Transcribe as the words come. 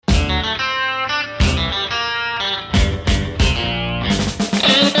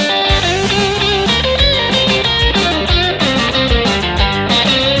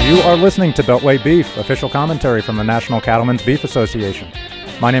You are listening to Beltway Beef, official commentary from the National Cattlemen's Beef Association.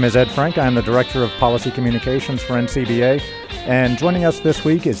 My name is Ed Frank. I am the Director of Policy Communications for NCBA. And joining us this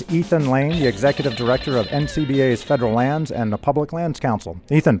week is Ethan Lane, the Executive Director of NCBA's Federal Lands and the Public Lands Council.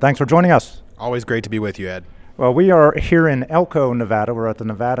 Ethan, thanks for joining us. Always great to be with you, Ed. Well, we are here in Elko, Nevada. We're at the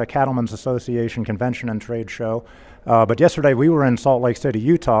Nevada Cattlemen's Association Convention and Trade Show. But yesterday we were in Salt Lake City,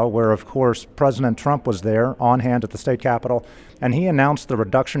 Utah, where, of course, President Trump was there on hand at the state capitol, and he announced the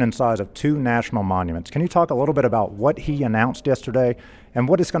reduction in size of 2 national monuments. Can you talk a little bit about what he announced yesterday and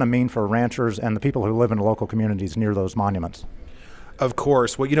what it's going to mean for ranchers and the people who live in local communities near those monuments? Of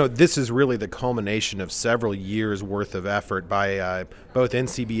course. Well, this is really the culmination of several years' worth of effort by both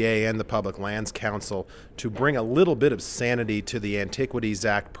NCBA and the Public Lands Council to bring a little bit of sanity to the Antiquities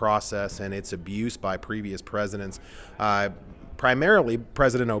Act process and its abuse by previous presidents. Primarily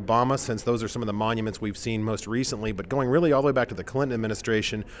President Obama, since those are some of the monuments we've seen most recently, but going really all the way back to the Clinton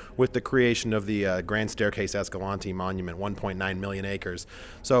administration with the creation of the Grand Staircase Escalante Monument, 1.9 million acres.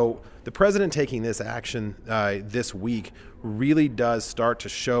 So the president taking this action this week really does start to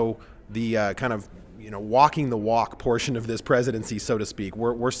show the walking the walk portion of this presidency, so to speak.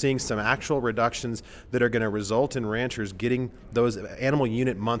 We're seeing some actual reductions that are going to result in ranchers getting those animal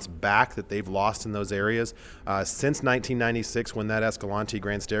unit months back that they've lost in those areas. Since 1996, when that Escalante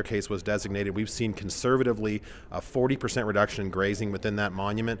Grand Staircase was designated, we've seen conservatively a 40% reduction in grazing within that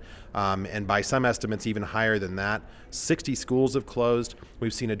monument, and by some estimates even higher than that. 60 schools have closed.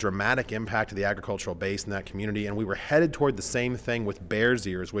 We've seen a dramatic impact to the agricultural base in that community, and we were headed toward the same thing with Bears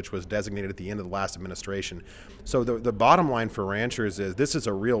Ears, which was designated at the end of the last administration. So the bottom line for ranchers is this is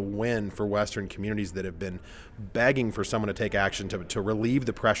a real win for Western communities that have been begging for someone to take action to relieve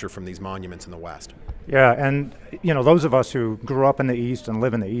the pressure from these monuments in the West. Yeah, and those of us who grew up in the East and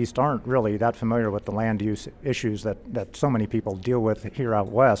live in the East aren't really that familiar with the land use issues that so many people deal with here out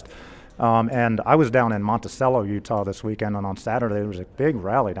West. And I was down in Monticello, Utah this weekend, and on Saturday there was a big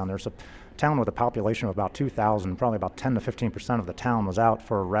rally down there. It's a town with a population of about 2,000, probably about 10 to 15% of the town was out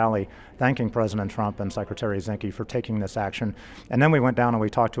for a rally thanking President Trump and Secretary Zinke for taking this action. And then we went down and we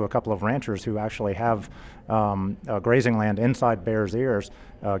talked to a couple of ranchers who actually have grazing land inside Bears Ears,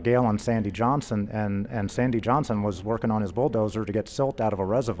 Gail and Sandy Johnson, and Sandy Johnson was working on his bulldozer to get silt out of a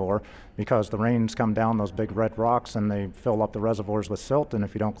reservoir because the rains come down those big red rocks and they fill up the reservoirs with silt, and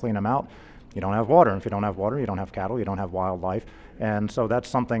if you don't clean them out, you don't have water. And if you don't have water, you don't have cattle, you don't have wildlife. And so that's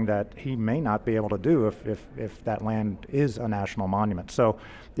something that he may not be able to do if that land is a national monument. So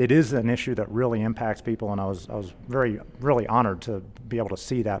it is an issue that really impacts people, and I was really honored to be able to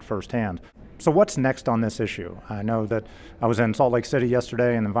see that firsthand. So what's next on this issue? I know that I was in Salt Lake City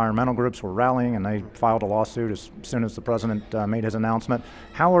yesterday and environmental groups were rallying and they filed a lawsuit as soon as the president made his announcement.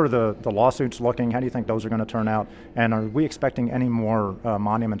 How are the lawsuits looking? How do you think those are going to turn out? And are we expecting any more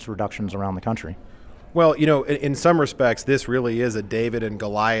monuments reductions around the country? Well, in some respects, this really is a David and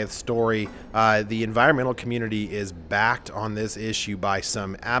Goliath story. The environmental community is backed on this issue by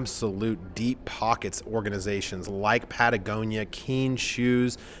some absolute deep pockets organizations like Patagonia, Keen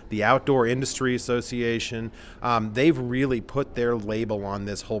Shoes, the Outdoor Industry Association. They've really put their label on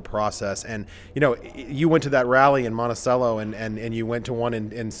this whole process. And, you went to that rally in Monticello and you went to one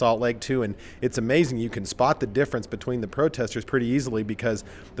in Salt Lake too. And it's amazing. You can spot the difference between the protesters pretty easily because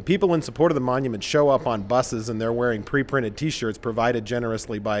the people in support of the monument show up on buses and they're wearing pre-printed t-shirts provided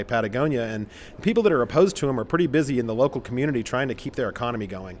generously by Patagonia, and people that are opposed to them are pretty busy in the local community trying to keep their economy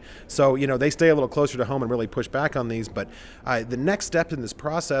going. So they stay a little closer to home and really push back on these. But the next step in this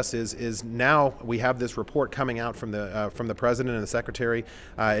process is now we have this report coming out from the president and the secretary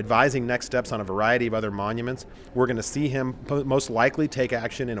advising next steps on a variety of other monuments. We're going to see him most likely take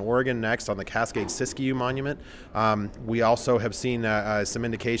action in Oregon next on the Cascade Siskiyou Monument. We also have seen some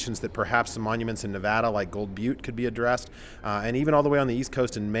indications that perhaps some monuments in Nevada like Gold Butte could be addressed, and even all the way on the East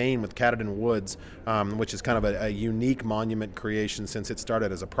Coast in Maine with Katahdin Woods, which is kind of a unique monument creation since it started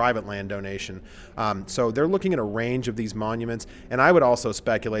as a private land donation. So they're looking at a range of these monuments, and I would also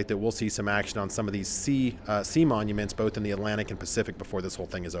speculate that we'll see some action on some of these sea monuments both in the Atlantic and Pacific before this whole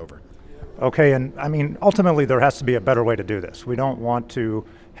thing is over. Okay, and I mean, ultimately there has to be a better way to do this. We don't want to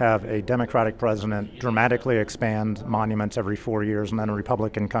have a Democratic president dramatically expand monuments every 4 years and then a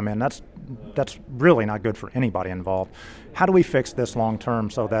Republican come in. That's really not good for anybody involved. How do we fix this long term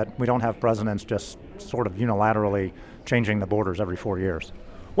so that we don't have presidents just sort of unilaterally changing the borders every 4 years?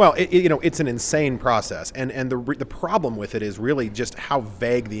 Well, it's an insane process, and the problem with it is really just how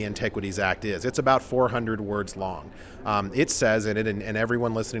vague the Antiquities Act is. It's about 400 words long. It says in it, and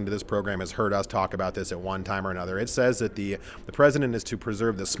everyone listening to this program has heard us talk about this at one time or another. It says that the president is to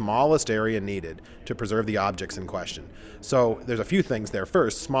preserve the smallest area needed to preserve the objects in question. So there's a few things there.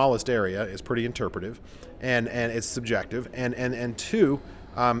 First, smallest area is pretty interpretive, and it's subjective, and two,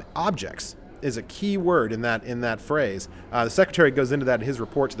 objects is a key word in that phrase. The secretary goes into that in his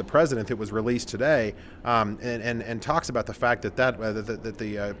report to the president that was released today, and talks about the fact that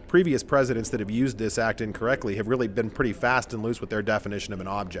the previous presidents that have used this act incorrectly have really been pretty fast and loose with their definition of an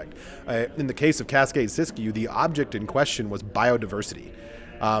object. In the case of Cascade Siskiyou, the object in question was biodiversity.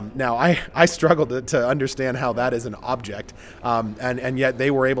 Now, I struggled to understand how that is an object, and yet they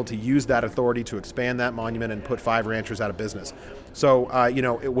were able to use that authority to expand that monument and put 5 ranchers out of business. So,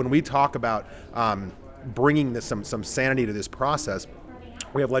 when we talk about bringing some sanity to this process,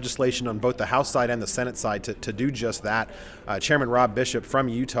 we have legislation on both the House side and the Senate side to do just that. Chairman Rob Bishop from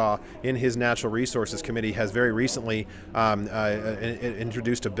Utah, in his Natural Resources Committee, has very recently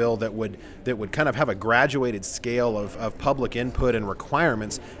introduced a bill that would kind of have a graduated scale of public input and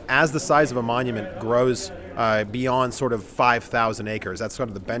requirements as the size of a monument grows beyond sort of 5,000 acres. That's sort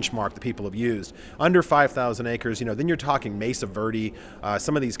of the benchmark that people have used. Under 5,000 acres, then you're talking Mesa Verde,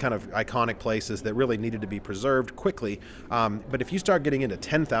 some of these kind of iconic places that really needed to be preserved quickly. But if you start getting into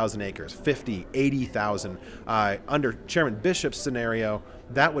 10,000 acres, 50, 80,000, under Chairman Bishop's scenario,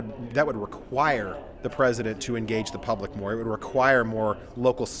 that would require the president to engage the public more. It would require more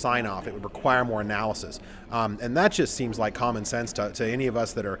local sign-off. It would require more analysis. And that just seems like common sense to any of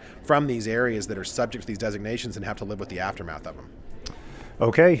us that are from these areas that are subject to these designations and have to live with the aftermath of them.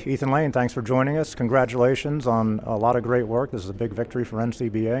 Okay, Ethan Lane, thanks for joining us. Congratulations on a lot of great work. This is a big victory for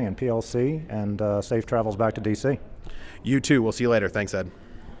NCBA and PLC, and safe travels back to D.C. You too. We'll see you later. Thanks, Ed.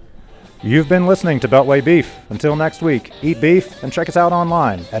 You've been listening to Beltway Beef. Until next week, eat beef and check us out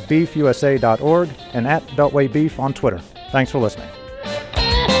online at beefusa.org and at Beltway Beef on Twitter. Thanks for listening.